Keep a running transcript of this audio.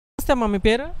నమస్తే అమ్మా, మీ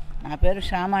పేరు? నా పేరు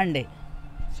శ్యామ అండి.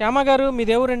 శ్యామ గారు, మీ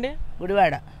దేవురండి?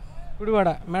 గుడివాడ. గుడివాడ.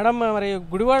 మేడం, మరి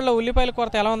గుడివాడలో ఉల్లిపాయల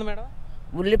కొరత ఎలా ఉంది మేడం?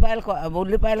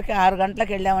 ఉల్లిపాయలకి 6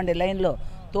 గంటలకు వెళ్ళామండి. లైన్లో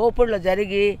తోపుడులో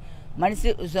జరిగి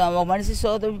మనిషి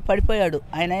సోద పడిపోయాడు.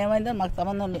 ఆయన ఏమైందో మాకు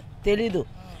సంబంధం తెలీదు.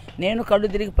 నేను కళ్ళు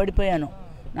తిరిగి పడిపోయాను.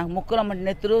 నాకు ముక్కులమ్మ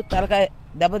నెత్తురు, తలకాయ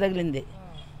దెబ్బ తగిలింది.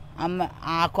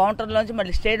 ఆ కౌంటర్లోంచి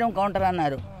మళ్ళీ స్టేడియం కౌంటర్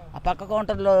అన్నారు. ఆ పక్క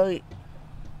కౌంటర్లో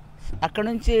అక్కడ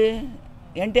నుంచి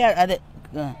ఎన్టీఆర్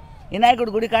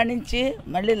వినాయకుడి గుడి కాడి నుంచి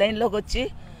మళ్ళీ లైన్లోకి వచ్చి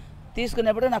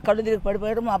తీసుకునేప్పుడు నాకు కళ్ళు తిరిగి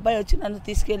పడిపోయాడు. మా అబ్బాయి వచ్చి నన్ను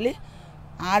తీసుకెళ్ళి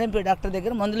ఆర్ఎంపీ డాక్టర్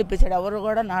దగ్గర మందులు ఇప్పించాడు. ఎవరు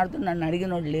కూడా నన్ను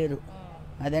అడిగిన వాళ్ళు లేరు.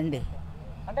 అదండి.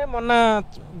 అంటే మొన్న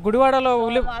గుడివాడలో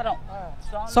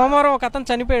సోమవారం ఒక అతను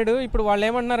చనిపోయాడు. ఇప్పుడు వాళ్ళు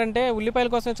ఏమంటున్నారంటే ఉల్లిపాయల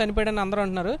కోసం చనిపోయాడని అందరూ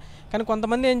అంటున్నారు. కానీ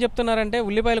కొంతమంది ఏం చెప్తున్నారంటే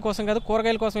ఉల్లిపాయల కోసం కాదు,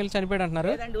 కూరగాయల కోసం వెళ్ళి చనిపోయాడు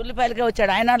అంటున్నారు. ఉల్లిపాయలకే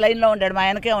వచ్చాడు. ఆయన లైన్లో ఉండాడు, మా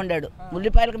ఆయనకే ఉండాడు.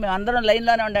 ఉల్లిపాయలకి మేము అందరం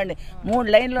లైన్లోనే ఉండండి. 3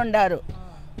 లైన్లు ఉండారు.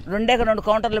 2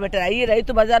 కౌంటర్లు పెట్టారు. అవి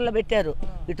రైతు బజార్లో పెట్టారు.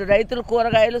 ఇటు రైతులు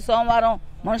కూరగాయలు సోమవారం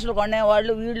మనుషులు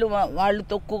కొనేవాళ్ళు వాళ్ళు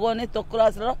తొక్కుకొని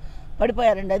తొక్కులాసలో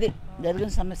పడిపోయారండి. అది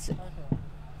జరిగిన సమస్య.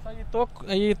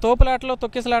 ఈ తోపులాటలో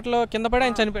తొక్కిసలాటలో కింద పడి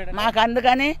ఆయన చనిపోయాడు. మాకు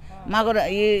అందుకని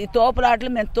ఈ తోపులాటలు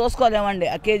మేము తోసుకోలేమండి.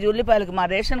 ఆ కేజీ ఉల్లిపాయలకి మా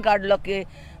రేషన్ కార్డులోకి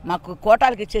మాకు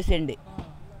కోటాలకి ఇచ్చేసేయండి.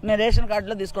 మేము రేషన్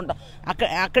కార్డులో తీసుకుంటాం.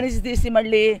 అక్కడి నుంచి తీసి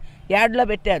మళ్ళీ యాడ్లో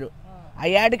పెట్టారు. ఆ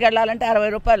యాడ్కి వెళ్ళాలంటే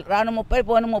 60 రూపాయలు, రాను 30,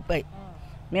 పోను 30.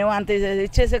 మేము అంత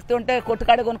ఇచ్చే శక్తి ఉంటే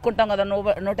కొట్టుకాడే కొనుక్కుంటాం కదా,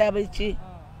 150 ఇచ్చి.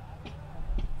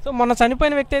 సో మొన్న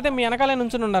చనిపోయిన వ్యక్తి అయితే మీ వెనకాలే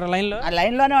నుంచుని ఉన్నారు లైన్లో? ఆ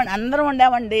లైన్లోనే అందరం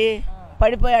ఉండామండి.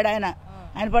 పడిపోయాడు ఆయన.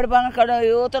 ఆయన పడిపోయాక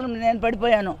యువతలు నేను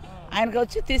పడిపోయాను. ఆయనకి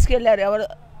వచ్చి తీసుకెళ్ళారు ఎవరు.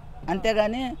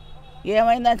 అంతేగాని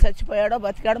ఏమైంది, ఆయన చచ్చిపోయాడో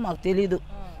బతికాడో మాకు తెలీదు.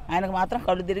 ఆయనకు మాత్రం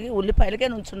కళ్ళు తిరిగి ఉల్లిపాయలకే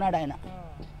నుంచున్నాడు ఆయన.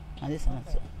 అది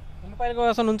సమస్య. ఉల్లిపాయల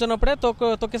కోసం నుంచున్నప్పుడే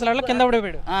తొక్కిసలాట్లో కింద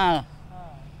పడిపోయాడు.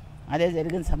 అదే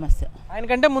జరిగిన సమస్య.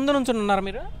 ఆయనకంటే ముందు నుంచి ఉన్నారు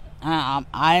మీరు?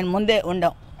 ఆయన ముందే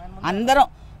ఉండం. అందరం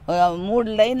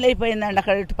 3 లైన్లు అయిపోయిందండి.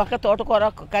 అక్కడ ఇటు పక్క తోటకూర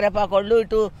కరేపాకోళ్ళు,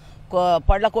 ఇటు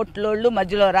పళ్ళ కొట్లోళ్ళు,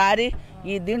 మధ్యలో రారి.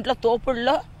 ఈ దీంట్లో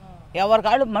తోపుల్లో ఎవరి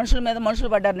కాళ్ళు మనుషుల మీద మనుషులు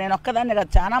పడ్డారు. నేను ఒక్కదాన్నే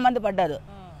కాదు, చాలా మంది పడ్డారు.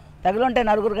 తగిలింటే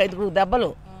 4, 5 దెబ్బలు.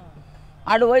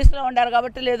 వాళ్ళు వయసులో ఉండారు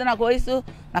కాబట్టి. లేదు, నాకు వయసు,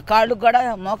 నా కాళ్ళకు కూడా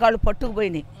మోకాళ్ళు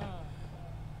పట్టుకుపోయినాయి.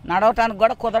 నడవటానికి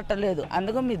కూడా కుదరటలేదు.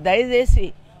 అందుకు మీరు దయచేసి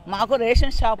మాకు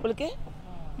రేషన్ షాపులకి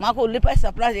మాకు ఉల్లిపాయ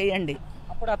సప్లై చేయండి.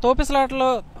 అప్పుడు ఆ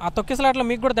తొక్కిసలాట్లో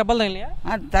మీకు కూడా దెబ్బలు తగిలినాయా?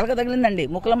 తలక తగిలిందండి.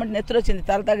 ముక్కులమ్మటి నెత్తురు వచ్చింది.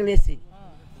 తల తగిలేసి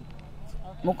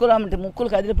ముక్కులు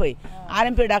కదిలిపోయి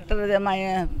ఆర్ఎంపీ డాక్టర్, మా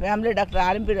ఫ్యామిలీ డాక్టర్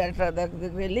ఆర్ఎంపీ డాక్టర్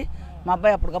దగ్గరికి వెళ్ళి మా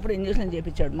అబ్బాయి అప్పటికప్పుడు ఇంజక్షన్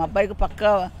చేయించాడు. మా అబ్బాయికి పక్క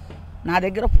నా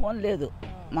దగ్గర ఫోన్ లేదు.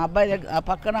 మా అబ్బాయి దగ్గర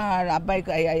పక్కన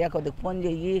అబ్బాయికి అయ్యా కొద్దిగా ఫోన్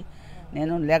చెయ్యి,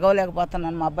 నేను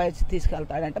లేకపోతున్నాను, మా అబ్బాయి వచ్చి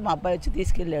తీసుకెళ్తాడంటే మా అబ్బాయి వచ్చి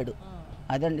తీసుకెళ్ళాడు.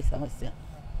 అదండి సమస్య.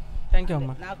 థ్యాంక్ యూ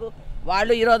అమ్మా. నాకు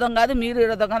వాళ్ళు విరోధం కాదు, మీరు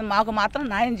విరోధం కాదు. మాకు మాత్రం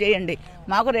న్యాయం చేయండి.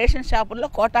 మాకు రేషన్ షాపుల్లో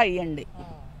కోటా ఇవ్వండి.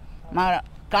 మా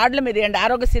కార్డుల మీద ఇవ్వండి.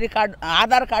 ఆరోగ్యశ్రీ కార్డు,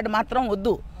 ఆధార్ కార్డు మాత్రం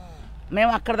వద్దు.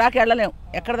 మేము అక్కడ దాకా వెళ్ళలేము.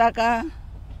 ఎక్కడ దాకా?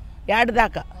 యాడ్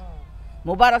దాకా.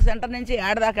 ముబారక్ సెంటర్ నుంచి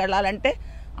యాడ్ దాకా వెళ్ళాలంటే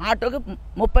ఆటోకి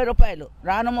 30 రూపాయలు,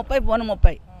 రాను 30, పోను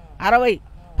 30, 60,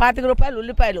 25 రూపాయలు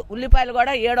ఉల్లిపాయలు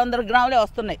కూడా 700 గ్రాములే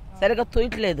వస్తున్నాయి. సరిగ్గా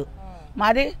తూయట్లేదు.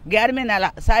 మాది గ్యార్మీ నెల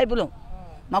సాయిబులు.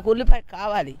 మాకు ఉల్లిపాయ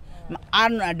కావాలి.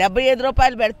 75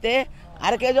 రూపాయలు పెడితే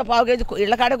అర కేజీ, పావు కేజీ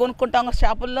ఇళ్ళకాడే కొనుక్కుంటాం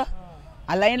షాపుల్లో.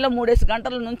 ఆ లైన్లో 3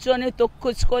 గంటలు నుంచొని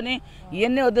తొక్కుచ్చుకొని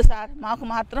ఇవన్నీ వద్దు సార్. మాకు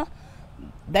మాత్రం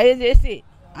దయచేసి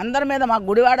అందరి మీద, మా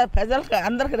గుడివాడ ప్రజలకు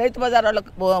అందరికి, రైతు బజార్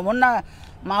వాళ్ళకి ఉన్న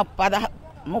మా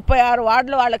 36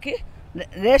 వార్డుల వాళ్ళకి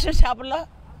రేషన్ షాపుల్లో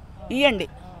ఇవ్వండి.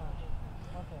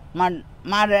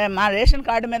 మా రేషన్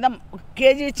కార్డు మీద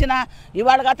కేజీ ఇచ్చిన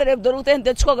ఇవాళ కాస్త రేపు దొరుకుతాయని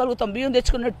తెచ్చుకోగలుగుతాం, బియ్యం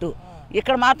తెచ్చుకున్నట్టు.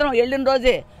 ఇక్కడ మాత్రం వెళ్ళిన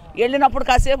రోజే, వెళ్ళినప్పుడు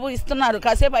కాసేపు ఇస్తున్నారు,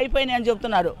 కాసేపు అయిపోయినాయి అని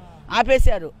చెప్తున్నారు.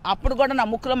 ఆపేశారు. అప్పుడు కూడా నా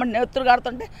ముక్కులో నెత్తురు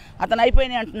కారుతుంటే అతను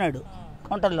అయిపోయినాయి అంటున్నాడు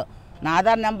కౌంటర్లో. నా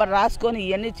ఆధార్ నెంబర్ రాసుకొని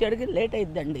ఇవన్నీ చేయడానికి లేట్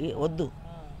అయిద్దండి. వద్దు,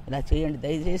 ఇలా చేయండి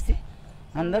దయచేసి.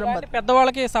 అందరూ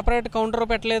పెద్దవాళ్ళకి సపరేట్ కౌంటర్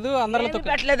పెట్టలేదు, అందరూ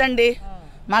పెట్టలేదండి.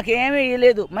 మాకేమీ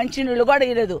ఇవ్వలేదు, మంచి నీళ్ళు కూడా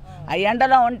ఇవ్వలేదు. ఆ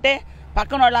ఎండలో ఉంటే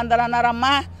పక్కన వాళ్ళు అందరూ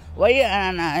అన్నారమ్మా,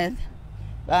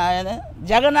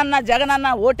 జగనన్న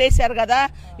ఓటేశారు కదా,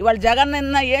 ఇవాళ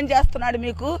జగనన్న ఏం చేస్తున్నాడు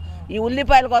మీకు, ఈ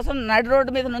ఉల్లిపాయల కోసం నడి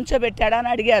రోడ్డు మీద నుంచోబెట్టాడా అని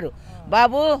అడిగారు.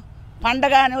 బాబు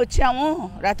పండగ అని వచ్చాము,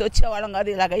 రాత్రి వచ్చేవాళ్ళం కాదు,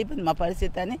 ఇలాగ అయిపోయింది మా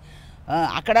పరిస్థితి అని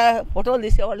అక్కడ ఫోటోలు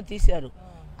తీసేవాళ్ళు తీశారు.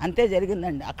 అంతే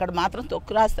జరిగిందండి. అక్కడ మాత్రం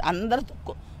తొక్కు రాస్తే అందరూ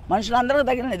మనుషులందరూ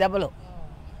తగిలినాయి దెబ్బలు.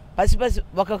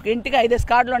 ఒక్కొక్క ఇంటికి 5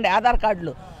 కార్డులు ఉండే ఆధార్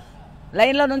కార్డులు.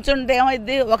 లైన్లో నుంచుంటే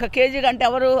ఏమైంది, 1 కేజీ కంటే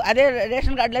ఎవరు అదే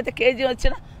రేషన్ కార్డులు అయితే కేజీ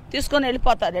వచ్చినా తీసుకొని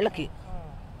వెళ్ళిపోతారు ఇళ్ళకి.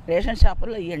 రేషన్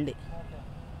షాపుల్లో ఇవ్వండి.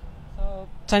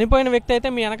 చనిపోయిన వ్యక్తి అయితే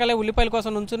మీ వెనకాలే ఉల్లిపాయల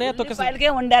కోసం నుంచునే ఉల్లిపాయలకే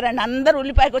ఉండారండి. అందరు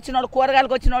ఉల్లిపాయకి వచ్చిన వాళ్ళు,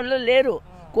 కూరగాయలకు వచ్చిన వాళ్ళు లేరు.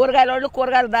 కూరగాయల వాళ్ళు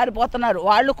కూరగాయలు దారిపోతున్నారు.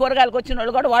 వాళ్ళు కూరగాయలకు వచ్చిన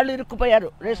వాళ్ళు కూడా వాళ్ళు ఇరుక్కుపోయారు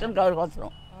రేషన్ కార్డు కోసం.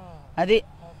 అది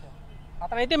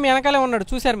అతనైతే మీ వెనకాలే ఉన్నాడు,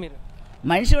 చూశారు మీరు?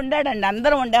 మనిషి ఉండాడండి,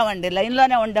 అందరం ఉండామండి,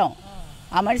 లైన్లోనే ఉండాం.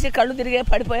 ఆ మనిషి కళ్ళు తిరిగే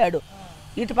పడిపోయాడు.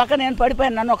 ఇటు పక్క నేను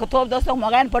పడిపోయాను. నన్ను ఒక తోపు దోస్తే ఒక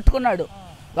మగాయన పట్టుకున్నాడు.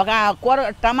 ఒక కూర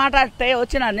టమాటా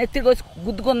వచ్చి నా నెత్తికి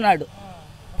గుద్దుకున్నాడు.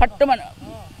 పట్టుమని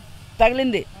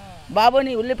తగిలింది. బాబు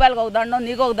నీ ఉల్లిపాయలకు ఒక దండం,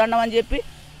 నీకు ఒక దండం అని చెప్పి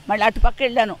మళ్ళీ అటు పక్క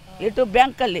వెళ్ళాను. ఇటు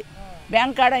బ్యాంక్ వెళ్ళి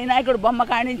బ్యాంక్ కాడ వినాయకుడు బొమ్మ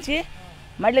కానించి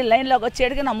మళ్ళీ లైన్లోకి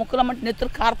వచ్చేటికి నా ముక్కుల మట్టి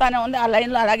నెత్తురు కారుతానే ఉంది. ఆ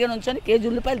లైన్లో అలాగే నుంచొని కేజీ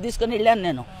ఉల్లిపాయలు తీసుకొని వెళ్ళాను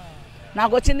నేను.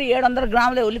 నాకు వచ్చింది 700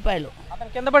 గ్రాములే ఉల్లిపాయలు. అతను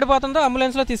కింద పడిపోతుందో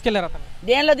అంబులెన్స్లో తీసుకెళ్లారు? అతను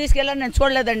దేనిలో తీసుకెళ్ళాను నేను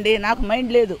చూడలేదండి. నాకు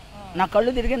మైండ్ లేదు. నా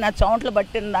కళ్ళు తిరిగి నా చౌంట్లు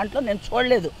పట్టిన దాంట్లో నేను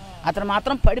చూడలేదు. అతను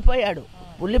మాత్రం పడిపోయాడు.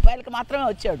 ఉల్లిపాయలకి మాత్రమే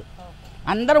వచ్చాడు.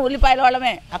 అందరం ఉల్లిపాయల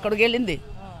వాళ్ళమే అక్కడికి వెళ్ళింది.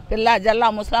 పిల్ల జల్లా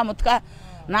ముసలా ముత్క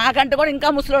నాకంటే కూడా ఇంకా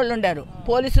ముసలోళ్ళు ఉండారు.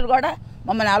 పోలీసులు కూడా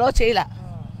మమ్మల్ని అలో చేయలే.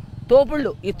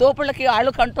 తోపుళ్ళు, ఈ తోపుళ్ళకి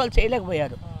వాళ్ళు కంట్రోల్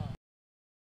చేయలేకపోయారు.